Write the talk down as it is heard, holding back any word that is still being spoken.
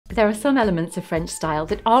There are some elements of French style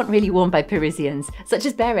that aren't really worn by Parisians, such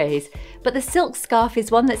as berets, but the silk scarf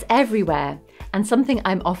is one that's everywhere and something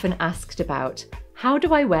I'm often asked about. How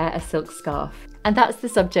do I wear a silk scarf? And that's the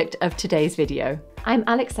subject of today's video. I'm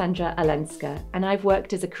Aleksandra Olenska, and I've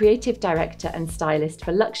worked as a creative director and stylist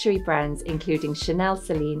for luxury brands including Chanel,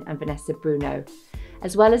 Celine and Vanessa Bruno,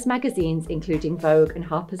 as well as magazines including Vogue and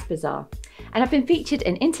Harper's Bazaar. And I've been featured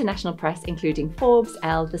in international press including Forbes,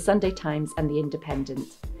 Elle, The Sunday Times and The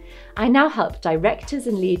Independent. I now help directors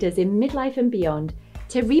and leaders in midlife and beyond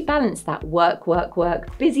to rebalance that work,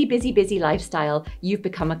 busy lifestyle you've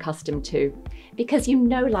become accustomed to, because you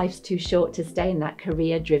know life's too short to stay in that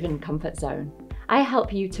career-driven comfort zone. I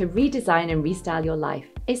help you to redesign and restyle your life,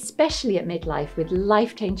 especially at midlife with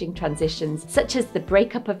life-changing transitions such as the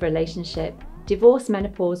breakup of relationship, divorce,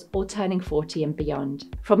 menopause, or turning 40 and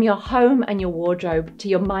beyond. From your home and your wardrobe to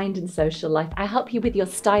your mind and social life, I help you with your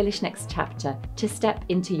stylish next chapter to step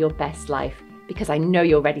into your best life, because I know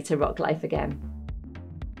you're ready to rock life again.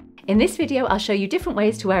 In this video, I'll show you different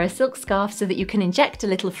ways to wear a silk scarf so that you can inject a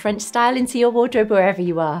little French style into your wardrobe wherever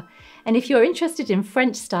you are. And if you're interested in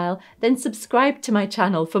French style, then subscribe to my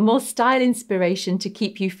channel for more style inspiration to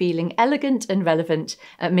keep you feeling elegant and relevant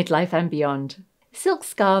at midlife and beyond. Silk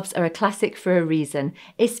scarves are a classic for a reason,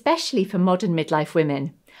 especially for modern midlife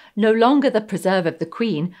women. No longer the preserve of the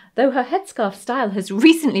queen, though her headscarf style has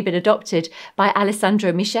recently been adopted by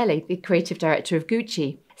Alessandro Michele, the creative director of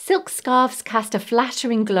Gucci. Silk scarves cast a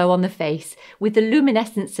flattering glow on the face with the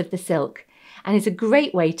luminescence of the silk, and is a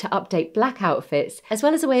great way to update black outfits, as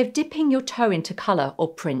well as a way of dipping your toe into colour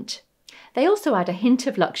or print. They also add a hint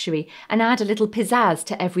of luxury and add a little pizzazz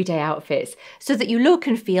to everyday outfits, so that you look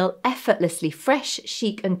and feel effortlessly fresh,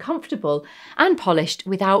 chic and comfortable and polished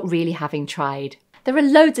without really having tried. There are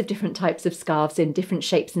loads of different types of scarves in different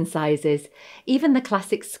shapes and sizes. Even the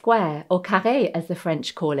classic square, or carré as the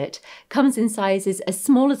French call it, comes in sizes as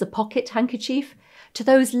small as a pocket handkerchief to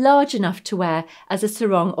those large enough to wear as a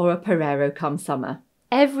sarong or a parero come summer.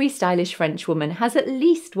 Every stylish French woman has at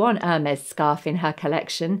least one Hermès scarf in her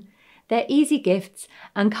collection. They're easy gifts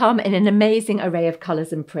and come in an amazing array of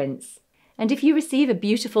colours and prints. And if you receive a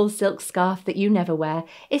beautiful silk scarf that you never wear,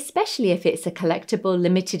 especially if it's a collectible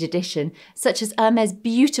limited edition, such as Hermès'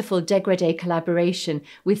 beautiful dégradé collaboration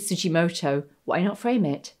with Sugimoto, why not frame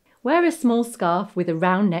it? Wear a small scarf with a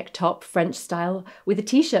round neck top, French style, with a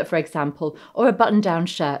t-shirt for example, or a button-down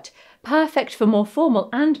shirt, perfect for more formal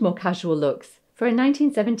and more casual looks. For a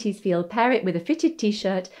 1970s feel, pair it with a fitted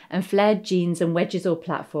t-shirt and flared jeans and wedges or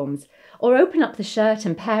platforms, or open up the shirt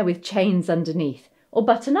and pair with chains underneath, or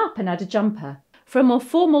button up and add a jumper. For a more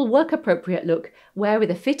formal, work-appropriate look, wear with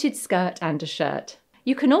a fitted skirt and a shirt.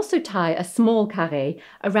 You can also tie a small carré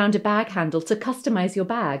around a bag handle to customise your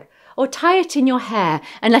bag, or tie it in your hair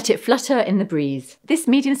and let it flutter in the breeze. This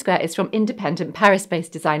medium square is from independent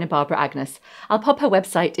Paris-based designer Barbara Agnes. I'll pop her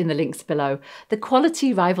website in the links below. The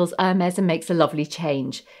quality rivals Hermès and makes a lovely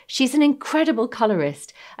change. She's an incredible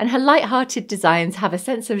colourist, and her light-hearted designs have a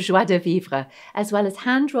sense of joie de vivre, as well as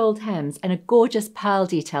hand-rolled hems and a gorgeous pearl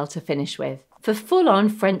detail to finish with. For full-on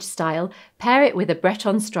French style, pair it with a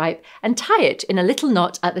Breton stripe and tie it in a little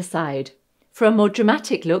knot at the side. For a more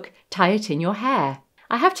dramatic look, tie it in your hair.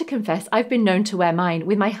 I have to confess I've been known to wear mine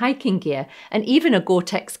with my hiking gear and even a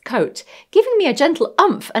Gore-Tex coat, giving me a gentle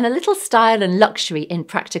oomph and a little style and luxury in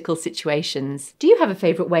practical situations. Do you have a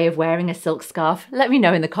favourite way of wearing a silk scarf? Let me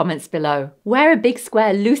know in the comments below. Wear a big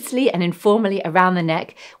square loosely and informally around the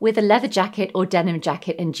neck with a leather jacket or denim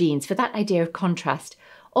jacket and jeans for that idea of contrast,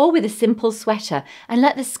 or with a simple sweater and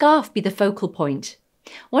let the scarf be the focal point.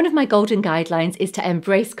 One of my golden guidelines is to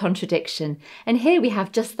embrace contradiction, and here we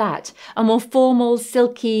have just that, a more formal,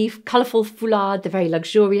 silky, colourful foulard, the very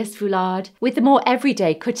luxurious foulard, with the more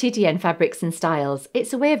everyday, quotidian fabrics and styles.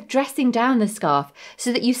 It's a way of dressing down the scarf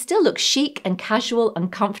so that you still look chic and casual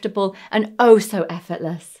and comfortable and oh so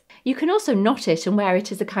effortless. You can also knot it and wear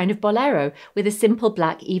it as a kind of bolero with a simple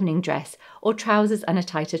black evening dress or trousers and a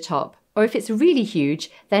tighter top. Or if it's really huge,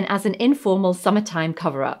 then as an informal summertime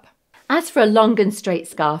cover-up. As for a long and straight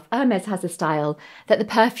scarf, Hermès has a style that the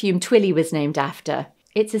perfume Twilly was named after.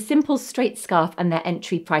 It's a simple straight scarf and their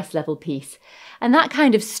entry price level piece. And that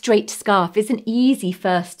kind of straight scarf is an easy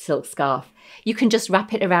first silk scarf. You can just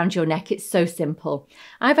wrap it around your neck, it's so simple.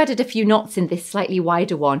 I've added a few knots in this slightly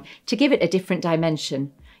wider one to give it a different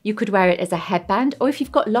dimension. You could wear it as a headband, or if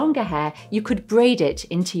you've got longer hair, you could braid it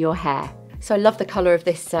into your hair. So I love the colour of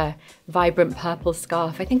this vibrant purple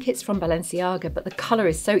scarf. I think it's from Balenciaga, but the colour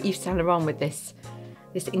is so Yves Saint Laurent with this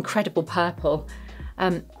incredible purple.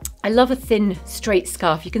 I love a thin, straight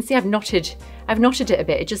scarf. You can see I've knotted it a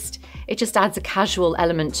bit. It just adds a casual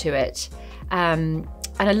element to it.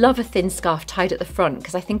 And I love a thin scarf tied at the front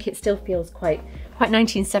because I think it still feels quite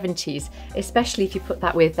 1970s, especially if you put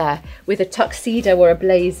that with a tuxedo or a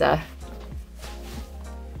blazer.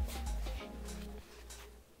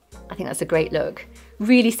 I think that's a great look.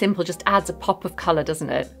 Really simple, just adds a pop of colour, doesn't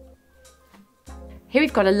it? Here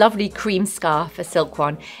we've got a lovely cream scarf, a silk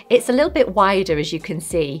one. It's a little bit wider, as you can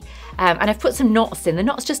see, and I've put some knots in. The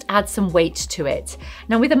knots just add some weight to it.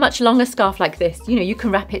 Now with a much longer scarf like this, you know, you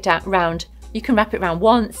can wrap it round. You can wrap it around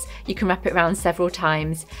once, you can wrap it around several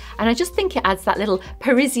times. And I just think it adds that little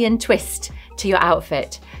Parisian twist to your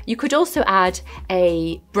outfit. You could also add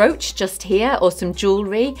a brooch just here or some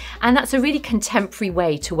jewellery, and that's a really contemporary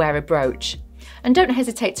way to wear a brooch. And don't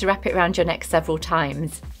hesitate to wrap it around your neck several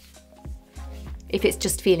times if it's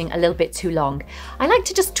just feeling a little bit too long. I like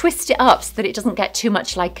to just twist it up so that it doesn't get too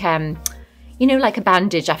much like, you know, like a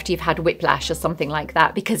bandage after you've had whiplash or something like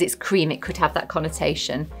that. Because it's cream, it could have that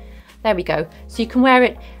connotation. There we go. So you can wear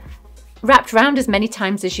it wrapped around as many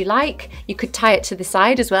times as you like. You could tie it to the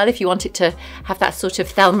side as well if you want it to have that sort of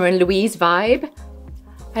Thelma and Louise vibe.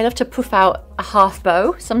 I love to puff out a half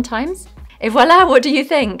bow sometimes. Et voila, what do you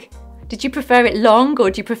think? Did you prefer it long or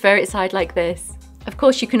do you prefer it side like this? Of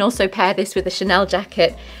course, you can also pair this with a Chanel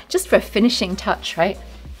jacket just for a finishing touch, right?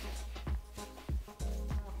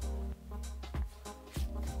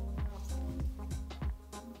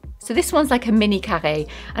 So this one's like a mini carré,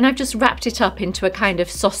 and I've just wrapped it up into a kind of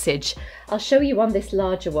sausage. I'll show you on this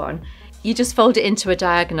larger one. You just fold it into a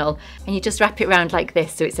diagonal and you just wrap it around like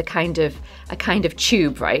this, so it's a kind of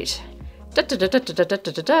tube, right? Da, da, da, da, da, da,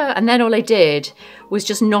 da, da. And then all I did was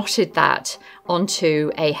just knotted that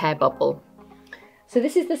onto a hair bubble. So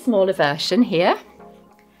this is the smaller version here.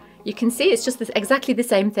 You can see it's just exactly the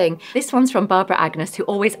same thing. This one's from Barbara Agnes, who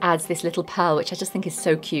always adds this little pearl, which I just think is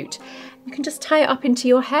so cute. You can just tie it up into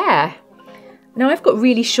your hair. Now I've got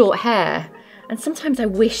really short hair, and sometimes I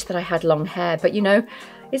wish that I had long hair, but you know,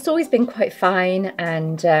 it's always been quite fine,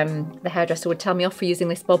 and the hairdresser would tell me off for using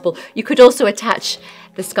this bobble. You could also attach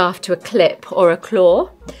the scarf to a clip or a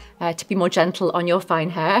claw to be more gentle on your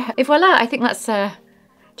fine hair. Et voila, I think that's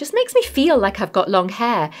just makes me feel like I've got long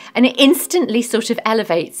hair, and it instantly sort of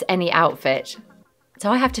elevates any outfit. So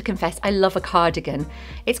I have to confess, I love a cardigan.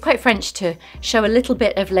 It's quite French to show a little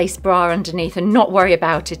bit of lace bra underneath and not worry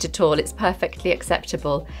about it at all. It's perfectly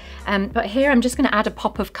acceptable. But here I'm just going to add a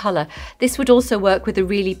pop of colour. This would also work with a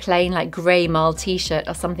really plain like grey marl t-shirt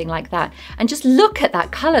or something like that. And just look at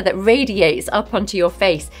that colour that radiates up onto your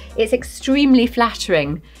face. It's extremely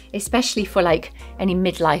flattering, especially for like any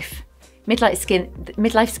midlife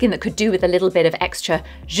skin that could do with a little bit of extra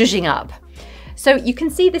zhuzhing up. So you can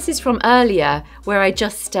see this is from earlier, where I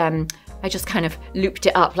just kind of looped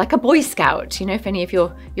it up like a Boy Scout. You know, if any of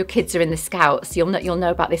your kids are in the Scouts, you'll know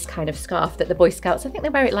about this kind of scarf that the Boy Scouts, I think they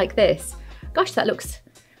wear it like this. Gosh, that looks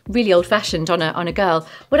really old-fashioned on a girl.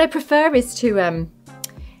 What I prefer is to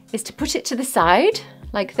put it to the side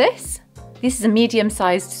like this. This is a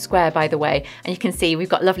medium-sized square, by the way, and you can see we've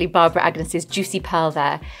got lovely Barbara Agnes's juicy pearl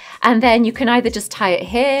there. And then you can either just tie it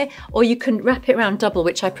here, or you can wrap it around double,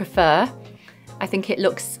 which I prefer. I think it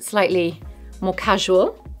looks slightly more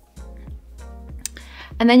casual.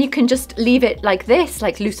 And then you can just leave it like this,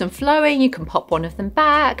 like loose and flowing. You can pop one of them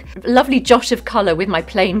back. Lovely jot of colour with my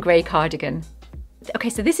plain grey cardigan. Okay,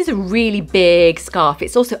 so this is a really big scarf.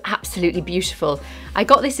 It's also absolutely beautiful. I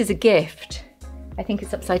got this as a gift. I think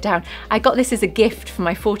it's upside down. I got this as a gift for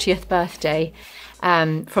my 40th birthday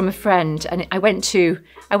from a friend, and I went to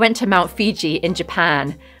Mount Fuji in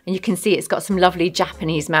Japan, and you can see it's got some lovely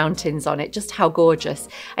Japanese mountains on it. Just how gorgeous!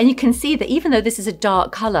 And you can see that even though this is a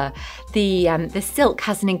dark colour, the silk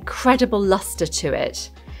has an incredible luster to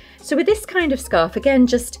it. So with this kind of scarf, again,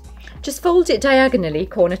 just fold it diagonally,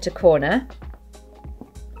 corner to corner.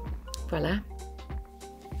 Voila.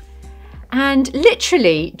 And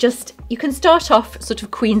literally just, you can start off sort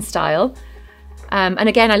of queen style. And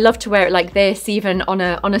again, I love to wear it like this, even on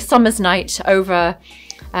a summer's night over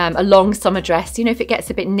a long summer dress. You know, if it gets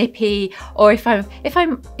a bit nippy, or if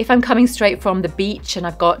I'm coming straight from the beach and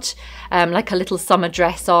I've got like a little summer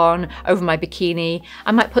dress on over my bikini,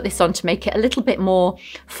 I might put this on to make it a little bit more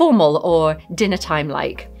formal or dinner time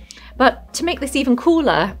like. But to make this even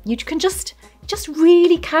cooler, you can just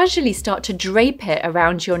really casually start to drape it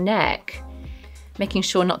around your neck, making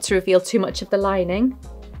sure not to reveal too much of the lining.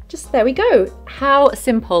 Just there we go. How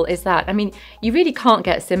simple is that? I mean, you really can't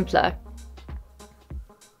get simpler.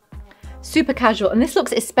 Super casual, and this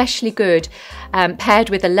looks especially good paired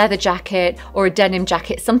with a leather jacket or a denim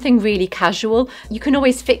jacket, something really casual. You can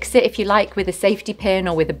always fix it if you like with a safety pin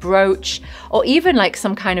or with a brooch, or even like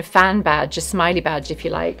some kind of fan badge, a smiley badge if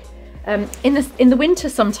you like. In the winter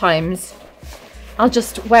sometimes, I'll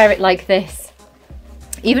just wear it like this,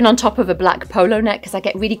 even on top of a black polo neck, because I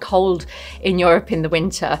get really cold in Europe in the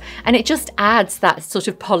winter, and it just adds that sort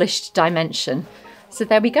of polished dimension. So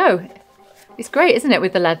there we go. It's great, isn't it,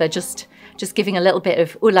 with the leather, just giving a little bit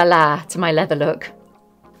of ooh la la to my leather look.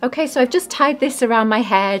 Okay, so I've just tied this around my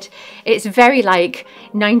head. It's very like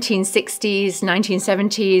 1960s,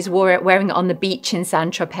 1970s, wearing it on the beach in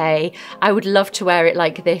Saint-Tropez. I would love to wear it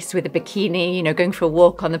like this with a bikini, you know, going for a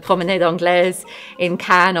walk on the Promenade Anglaise in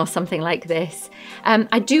Cannes or something like this.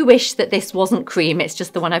 I do wish that this wasn't cream, it's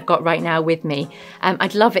just the one I've got right now with me.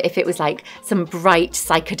 I'd love it if it was like some bright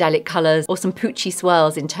psychedelic colours or some poochy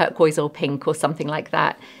swirls in turquoise or pink or something like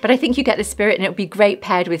that. But I think you get the spirit, and it would be great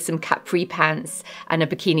paired with some capri pants and a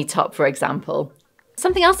bikini top, for example.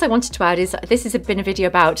 Something else I wanted to add is this has been a video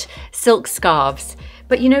about silk scarves,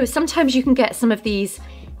 but you know, sometimes you can get some of these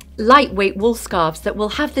lightweight wool scarves that will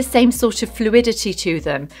have the same sort of fluidity to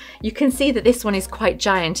them. You can see that this one is quite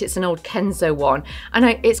giant. It's an old Kenzo one, and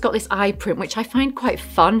it's got this eye print, which I find quite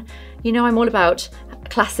fun. You know, I'm all about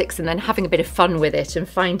classics and then having a bit of fun with it and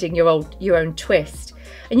finding your own twist.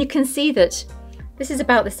 And you can see that this is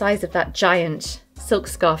about the size of that giant silk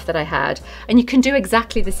scarf that I had, and you can do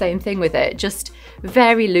exactly the same thing with it, just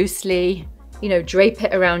very loosely, you know, drape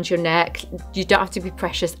it around your neck. You don't have to be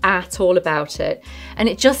precious at all about it, and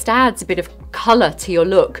it just adds a bit of colour to your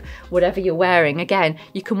look, whatever you're wearing. Again,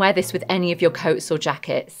 you can wear this with any of your coats or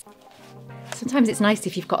jackets. Sometimes it's nice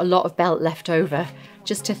if you've got a lot of belt left over,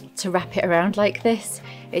 just to wrap it around like this.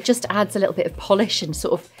 It just adds a little bit of polish and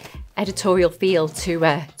sort of editorial feel to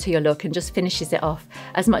your look, and just finishes it off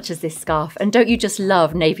as much as this scarf. And don't you just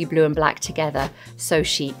love navy blue and black together? So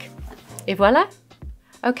chic. Et voila.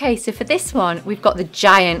 Okay, so for this one, we've got the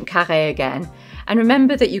giant carré again. And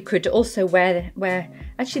remember that you could also wear,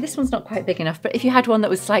 actually this one's not quite big enough, but if you had one that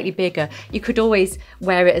was slightly bigger, you could always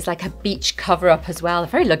wear it as like a beach cover-up as well. A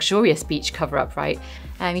very luxurious beach cover-up, right?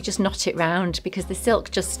 You just knot it round because the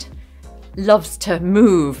silk just loves to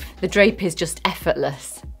move. The drape is just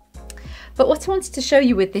effortless. But what I wanted to show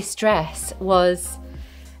you with this dress was,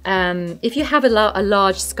 if you have a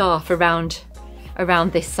large scarf around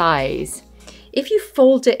this size, if you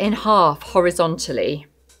fold it in half horizontally,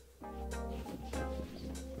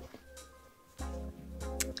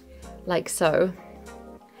 like so,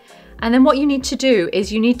 and then what you need to do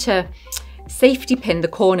is you need to safety pin the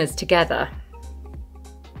corners together.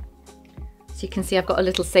 So you can see I've got a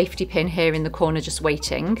little safety pin here in the corner just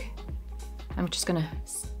waiting. I'm just going to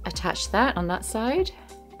attach that on that side.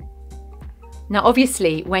 Now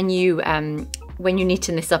obviously when you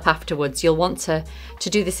neaten this up afterwards, you'll want to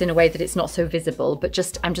do this in a way that it's not so visible, but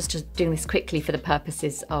I'm just doing this quickly for the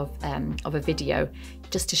purposes of a video,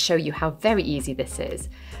 just to show you how very easy this is.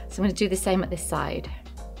 So I'm going to do the same at this side.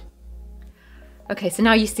 Okay, so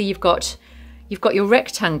now you see you've got your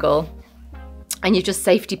rectangle, and you just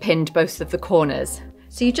safety pinned both of the corners.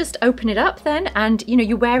 So you just open it up then, and you know,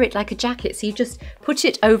 you wear it like a jacket. So you just put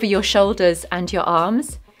it over your shoulders and your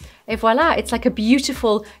arms. Et voila, it's like a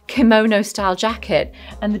beautiful kimono style jacket,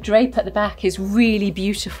 and the drape at the back is really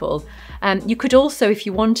beautiful. You could also, if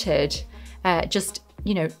you wanted, just,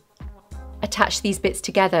 you know, attach these bits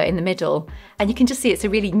together in the middle, and you can just see it's a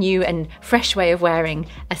really new and fresh way of wearing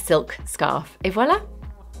a silk scarf. Et voila.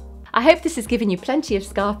 I hope this has given you plenty of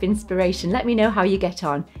scarf inspiration. Let me know how you get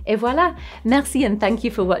on. Et voilà. Merci and thank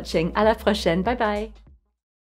you for watching. À la prochaine. Bye bye.